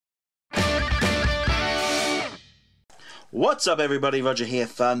What's up everybody, Roger here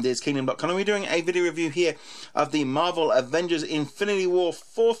from DisKingdom.com, and we're doing a video review here of the Marvel Avengers Infinity War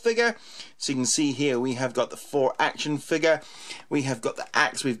 4 figure. So you can see here we have got the 4 action figure, we have got the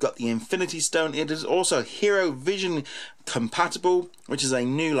axe, we've got the Infinity Stone. It is also Hero Vision compatible, which is a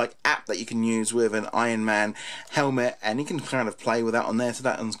new app that you can use with an Iron Man helmet, and you can kind of play with that on there, so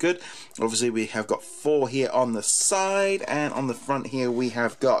that one's good. Obviously we have got 4 here on the side, and on the front here we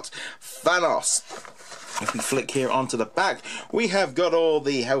have got Thanos. If we flick here onto the back, we have got all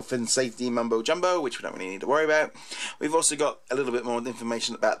the health and safety mumbo jumbo, which we don't really need to worry about. We've also got a little bit more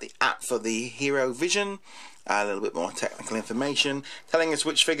information about the app for the Hero Vision, a little bit more technical information telling us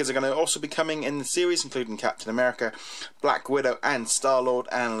which figures are going to also be coming in the series, including Captain America, Black Widow and Star-Lord,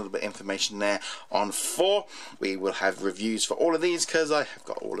 and a little bit of information there on 4. We will have reviews for all of these because I have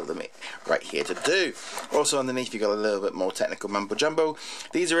got all of them right here to do. Also underneath you've got a little bit more technical mumbo jumbo.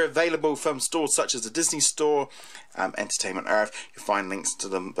 These are available from stores such as the Disney Store, Entertainment Earth. You'll find links to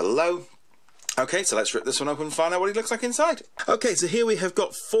them below. Okay, so let's rip this one open and find out what he looks like inside. Okay, so here we have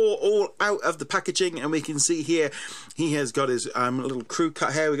got 4 all out of the packaging, and we can see here he has got his little crew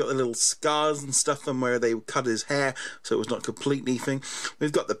cut hair. We got the little scars and stuff from where they cut his hair, so it was not completely thing.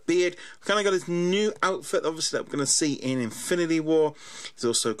 We've got the beard. We've kind of got his new outfit, obviously, that we're going to see in Infinity War. He's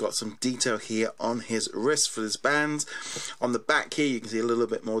also got some detail here on his wrist for his bands. On the back here, you can see a little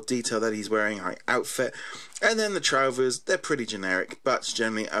bit more detail that he's wearing, like outfit. And then the trousers, they're pretty generic, but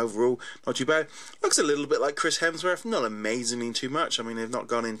generally overall not too bad. Looks a little bit like Chris Hemsworth, not amazingly too much. I mean, they've not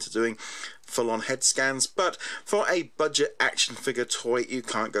gone into doing full-on head scans, but for a budget action figure toy, you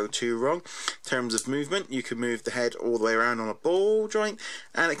can't go too wrong. In terms of movement, you can move the head all the way around on a ball joint,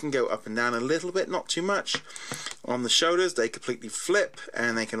 and it can go up and down a little bit, not too much. On the shoulders, they completely flip,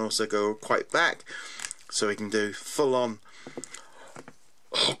 and they can also go quite back, so we can do full-on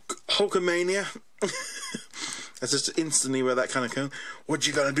Hulkamania. That's just instantly where that kind of comes. What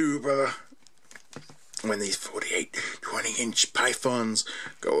you gonna do, brother, when these 48 20-inch pythons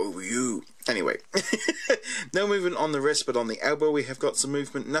go over you? Anyway, no movement on the wrist, but on the elbow we have got some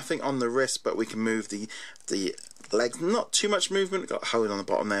movement. Nothing on the wrist, but we can move the legs. Not too much movement. Got a hold on the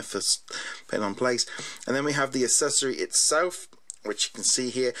bottom there for putting on place. And then we have the accessory itself, which you can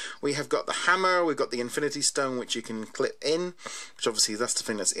see here. We have got the hammer, we've got the Infinity Stone, which you can clip in, which obviously that's the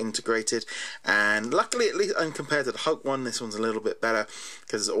thing that's integrated. And luckily, at least, and compared to the Hulk one, this one's a little bit better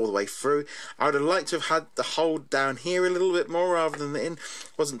because it's all the way through. I would have liked to have had the hold down here a little bit more rather than the in.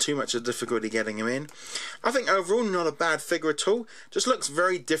 Wasn't too much of difficulty getting him in. I think overall not a bad figure at all. Just looks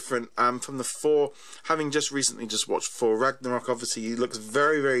very different from the 4. Having just recently watched Thor Ragnarok, obviously he looks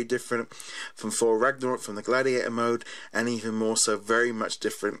very, very different from Thor Ragnarok, from the Gladiator mode, and even more so very much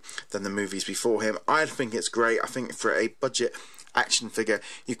different than the movies before him. I think it's great. I think for a budget action figure,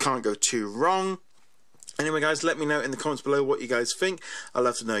 you can't go too wrong. Anyway guys, let me know in the comments below what you guys think. I'd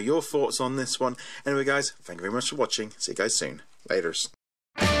love to know your thoughts on this one. Anyway guys, thank you very much for watching. See you guys soon. Laters.